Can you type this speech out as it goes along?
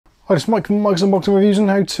Hi, this is Mike from Mike's Unboxing Reviews and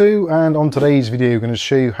How To, and on today's video I'm going to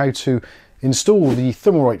show you how to install the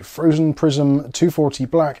Thermalright Frozen Prism 240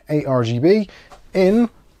 Black ARGB in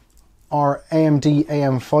our AMD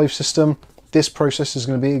AM5 system. This process is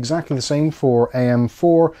going to be exactly the same for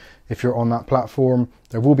AM4 if you're on that platform.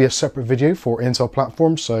 There will be a separate video for Intel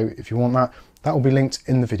platforms, so if you want that, that will be linked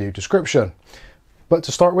in the video description. But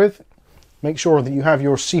to start with, make sure that you have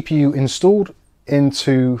your CPU installed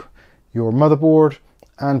into your motherboard,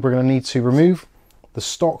 and we're going to need to remove the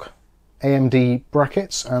stock AMD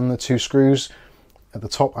brackets and the two screws at the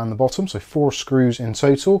top and the bottom, so 4 screws in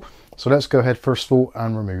total. So let's go ahead first of all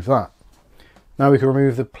and remove that. Now we can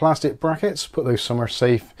remove the plastic brackets, put those somewhere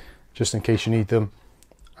safe just in case you need them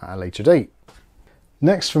at a later date.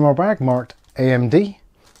 Next, from our bag marked AMD,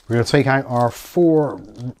 we're going to take out our 4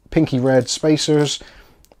 pinky red spacers,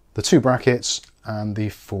 the 2 brackets and the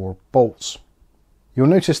 4 bolts. You'll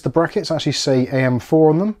notice the brackets actually say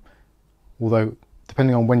AM4 on them, although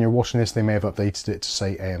depending on when you're watching this they may have updated it to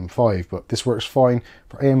say AM5, but this works fine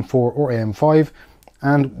for AM4 or AM5,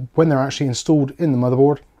 and when they're actually installed in the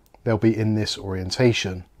motherboard they'll be in this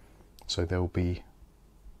orientation. So they'll be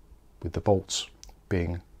with the bolts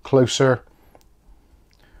being closer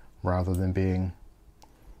rather than being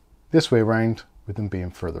this way around, with them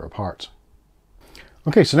being further apart.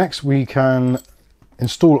 Okay, so next we can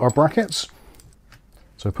install our brackets.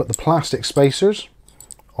 So put the plastic spacers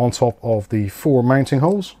on top of the 4 mounting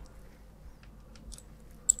holes.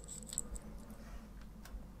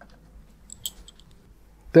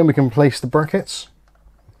 Then we can place the brackets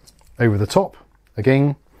over the top,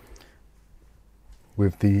 again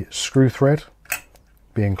with the screw thread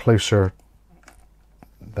being closer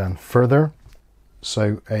than further.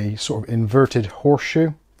 So a sort of inverted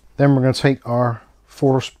horseshoe. Then we're going to take our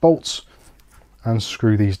 4 bolts and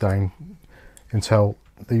screw these down until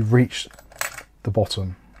they reach the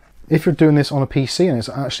bottom. If you're doing this on a PC and it's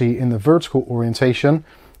actually in the vertical orientation,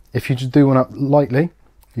 if you just do one up lightly,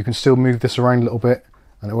 you can still move this around a little bit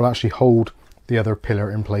and it will actually hold the other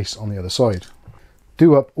pillar in place on the other side.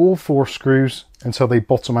 Do up all 4 screws until they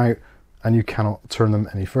bottom out and you cannot turn them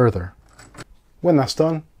any further. When that's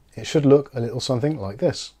done, it should look a little something like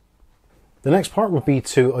this. The next part would be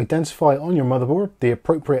to identify on your motherboard the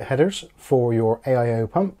appropriate headers for your AIO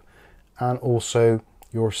pump and also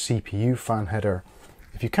your CPU fan header.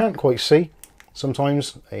 If you can't quite see,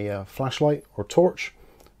 sometimes a flashlight or torch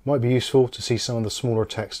might be useful to see some of the smaller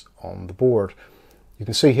text on the board. You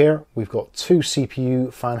can see here we've got 2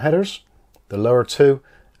 CPU fan headers, the lower 2,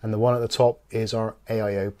 and the one at the top is our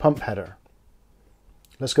AIO pump header.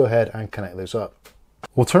 Let's go ahead and connect those up.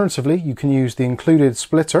 Alternatively, you can use the included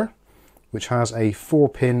splitter, which has a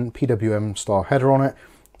 4-pin PWM style header on it.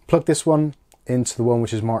 Plug this one into the one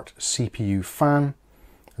which is marked CPU fan,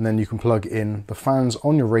 and then you can plug in the fans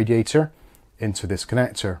on your radiator into this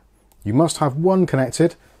connector. You must have one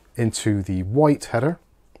connected into the white header,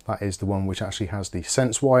 that is the one which actually has the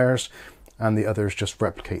sense wires, and the others just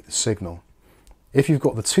replicate the signal. If you've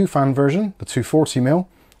got the 2 fan version, the 240mm,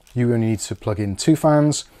 you only need to plug in 2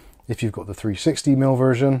 fans. If you've got the 360mm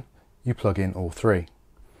version, you plug in all 3.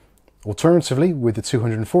 Alternatively, with the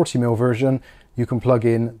 240mm version, you can plug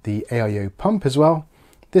in the AIO pump as well.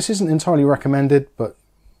 This isn't entirely recommended, but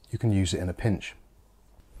you can use it in a pinch.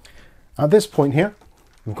 At this point here,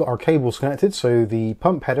 we've got our cables connected, so the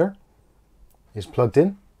pump header is plugged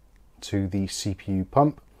in to the CPU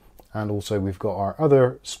pump, and also we've got our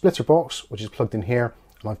other splitter box which is plugged in here,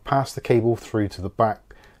 and I've passed the cable through to the back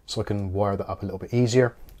so I can wire that up a little bit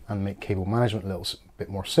easier and make cable management a little bit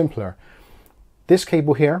more simpler. This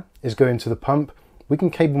cable here is going to the pump. We can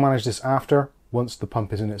cable manage this after, once the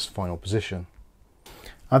pump is in its final position.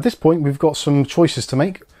 At this point we've got some choices to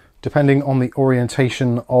make depending on the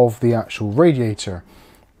orientation of the actual radiator.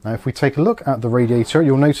 Now if we take a look at the radiator,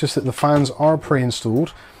 you'll notice that the fans are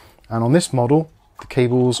pre-installed, and on this model the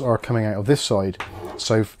cables are coming out of this side.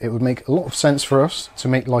 So it would make a lot of sense for us to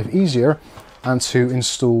make life easier and to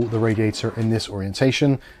install the radiator in this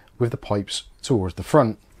orientation with the pipes towards the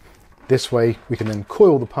front. This way we can then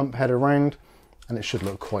coil the pump head around and it should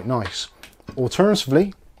look quite nice.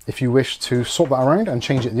 Alternatively, if you wish to swap that around and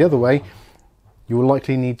change it the other way, you will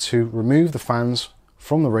likely need to remove the fans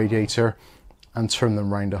from the radiator and turn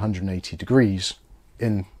them around 180 degrees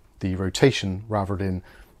in the rotation rather than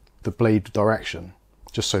the blade direction,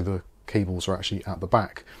 just so the cables are actually at the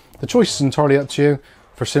back. The choice is entirely up to you.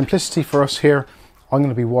 For simplicity for us here, I'm going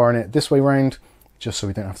to be wiring it this way round, just so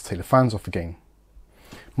we don't have to take the fans off again.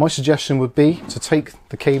 My suggestion would be to take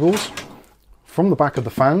the cables from the back of the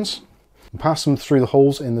fans and pass them through the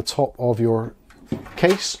holes in the top of your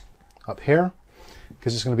case up here,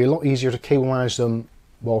 because it's going to be a lot easier to cable manage them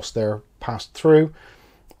whilst they're passed through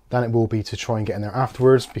than it will be to try and get in there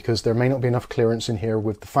afterwards, because there may not be enough clearance in here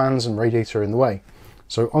with the fans and radiator in the way.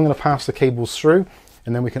 So I'm going to pass the cables through,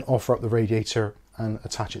 and then we can offer up the radiator and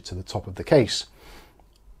attach it to the top of the case.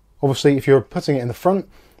 Obviously, if you're putting it in the front,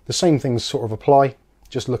 the same things sort of apply.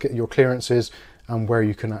 Just look at your clearances and where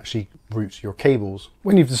you can actually route your cables.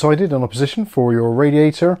 When you've decided on a position for your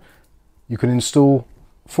radiator, you can install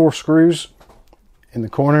 4 screws in the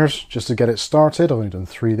corners just to get it started. I've only done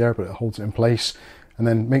 3 there, but it holds it in place. And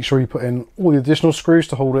then make sure you put in all the additional screws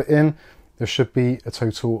to hold it in. There should be a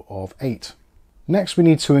total of 8. Next, we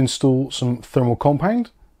need to install some thermal compound,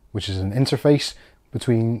 which is an interface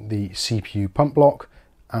between the CPU pump block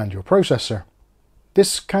and your processor.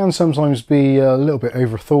 This can sometimes be a little bit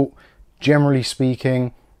overthought. Generally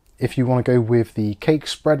speaking, if you want to go with the cake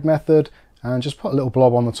spread method and just put a little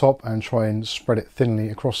blob on the top and try and spread it thinly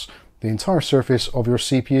across the entire surface of your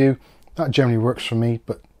CPU, that generally works for me,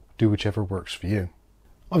 but do whichever works for you.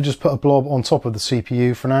 I've just put a blob on top of the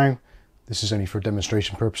CPU for now. This is only for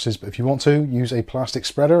demonstration purposes, but if you want to, use a plastic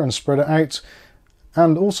spreader and spread it out.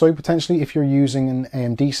 And also, potentially, if you're using an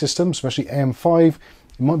AMD system, especially AM5,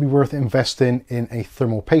 it might be worth investing in a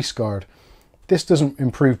thermal paste guard. This doesn't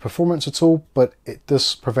improve performance at all, but it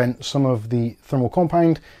does prevent some of the thermal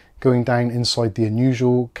compound going down inside the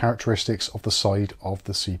unusual characteristics of the side of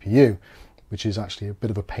the CPU, which is actually a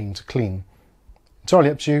bit of a pain to clean.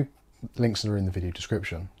 Entirely up to you. Links are in the video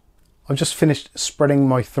description. I've just finished spreading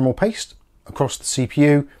my thermal paste across the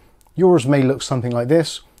CPU. Yours may look something like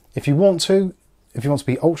this. If you want to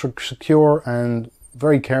be ultra secure and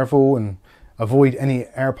very careful and avoid any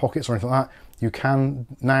air pockets or anything like that, you can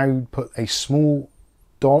now put a small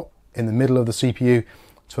dot in the middle of the CPU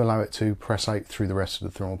to allow it to press out through the rest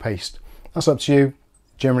of the thermal paste. That's up to you.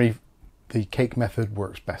 Generally, the cake method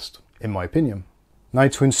works best, in my opinion. Now,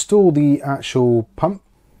 to install the actual pump,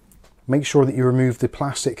 make sure that you remove the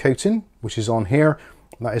plastic coating, which is on here.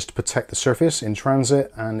 That is to protect the surface in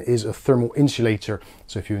transit and is a thermal insulator.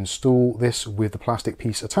 So if you install this with the plastic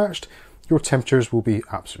piece attached, your temperatures will be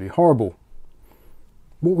absolutely horrible.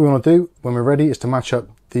 What we want to do when we're ready is to match up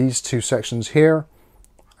these 2 sections here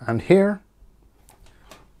and here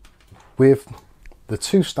with the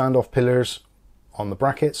 2 standoff pillars on the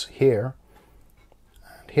brackets here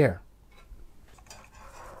and here.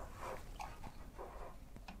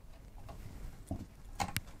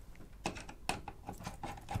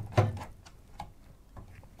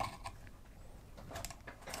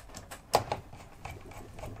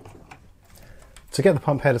 To get the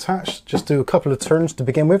pump head attached, just do a couple of turns to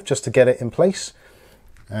begin with, just to get it in place.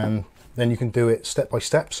 And then you can do it step by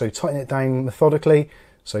step. So tighten it down methodically.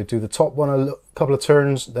 So do the top one a couple of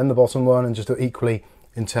turns, then the bottom one, and just do it equally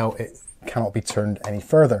until it cannot be turned any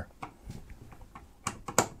further.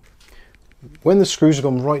 When the screws have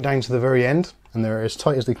gone right down to the very end, and they're as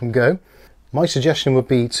tight as they can go, my suggestion would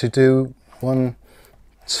be to do 1,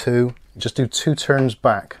 2, just do 2 turns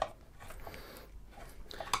back.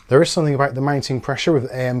 There is something about the mounting pressure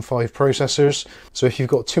with AM5 processors, so if you've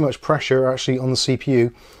got too much pressure actually on the CPU,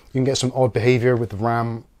 you can get some odd behavior with the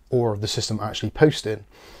RAM or the system actually posting.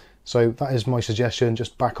 So that is my suggestion,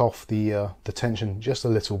 just back off the tension just a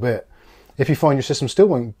little bit. If you find your system still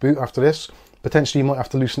won't boot after this, potentially you might have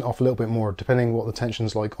to loosen it off a little bit more, depending on what the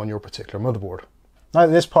tension's like on your particular motherboard. Now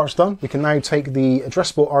that this part's done, we can now take the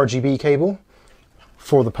addressable RGB cable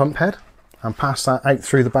for the pump head and pass that out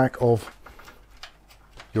through the back of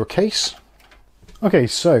your case. Okay,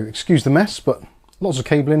 so excuse the mess, but lots of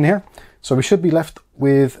cable in here. So we should be left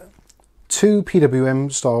with 2 PWM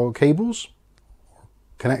style cables,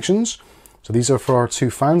 connections. So these are for our 2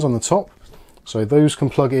 fans on the top. So those can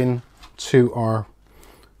plug in to our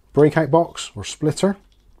breakout box or splitter.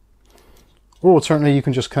 Or alternately, you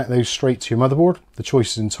can just connect those straight to your motherboard. The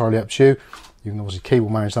choice is entirely up to you. You can obviously cable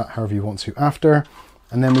manage that however you want to after.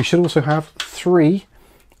 And then we should also have 3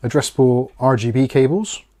 addressable RGB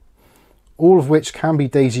cables, all of which can be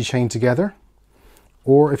daisy chained together.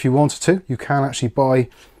 Or if you wanted to, you can actually buy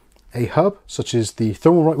a hub, such as the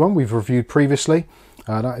Thermalright one we've reviewed previously.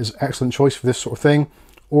 That is an excellent choice for this sort of thing.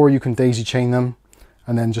 Or you can daisy chain them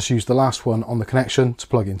and then just use the last one on the connection to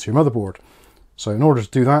plug into your motherboard. So in order to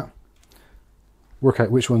do that, work out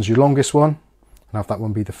which one's your longest one and have that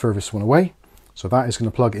one be the furthest one away. So that is going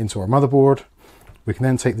to plug into our motherboard. We can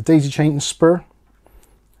then take the daisy chain spur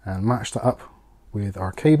and match that up with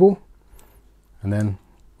our cable, and then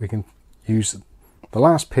we can use the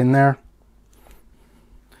last pin there,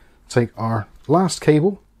 take our last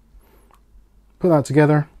cable, put that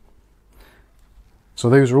together. So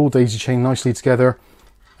those are all daisy chained nicely together,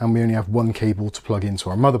 and we only have 1 cable to plug into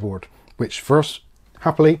our motherboard, which for us,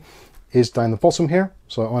 happily, is down the bottom here,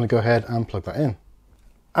 so I want to go ahead and plug that in.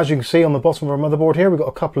 As you can see on the bottom of our motherboard here, we've got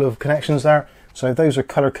a couple of connections there. So those are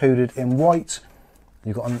color coded in white.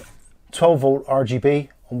 You've got a 12 volt RGB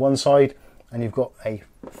on one side, and you've got a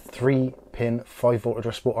 3-pin 5 volt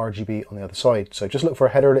addressable RGB on the other side. So just look for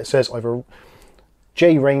a header that says either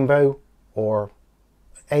J Rainbow or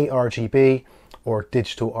ARGB or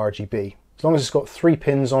digital RGB. As long as it's got 3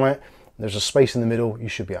 pins on it, there's a space in the middle, you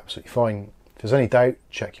should be absolutely fine. If there's any doubt,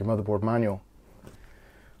 check your motherboard manual.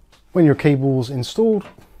 When your cable's installed,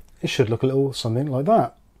 it should look a little something like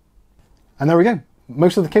that. And there we go.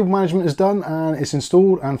 Most of the cable management is done and it's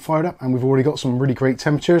installed and fired up, and we've already got some really great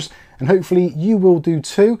temperatures, and hopefully you will do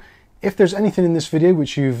too. If there's anything in this video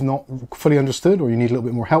which you've not fully understood or you need a little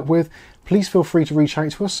bit more help with, please feel free to reach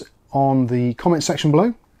out to us on the comment section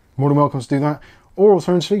below. More than welcome to do that. Or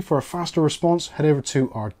alternatively, for a faster response, head over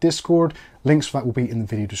to our Discord. Links for that will be in the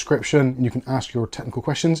video description. And you can ask your technical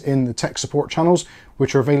questions in the tech support channels,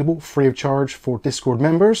 which are available free of charge for Discord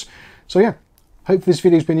members. So yeah, hope this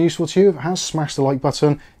video has been useful to you. If it has, smash the like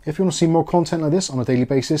button. If you want to see more content like this on a daily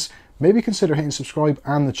basis, maybe consider hitting subscribe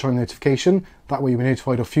and the chime notification. That way you'll be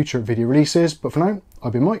notified of future video releases. But for now,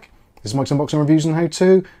 I've been Mike. This is Mike's Unboxing Reviews and How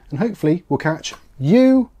To, and hopefully we'll catch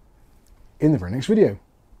you in the very next video.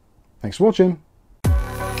 Thanks for watching.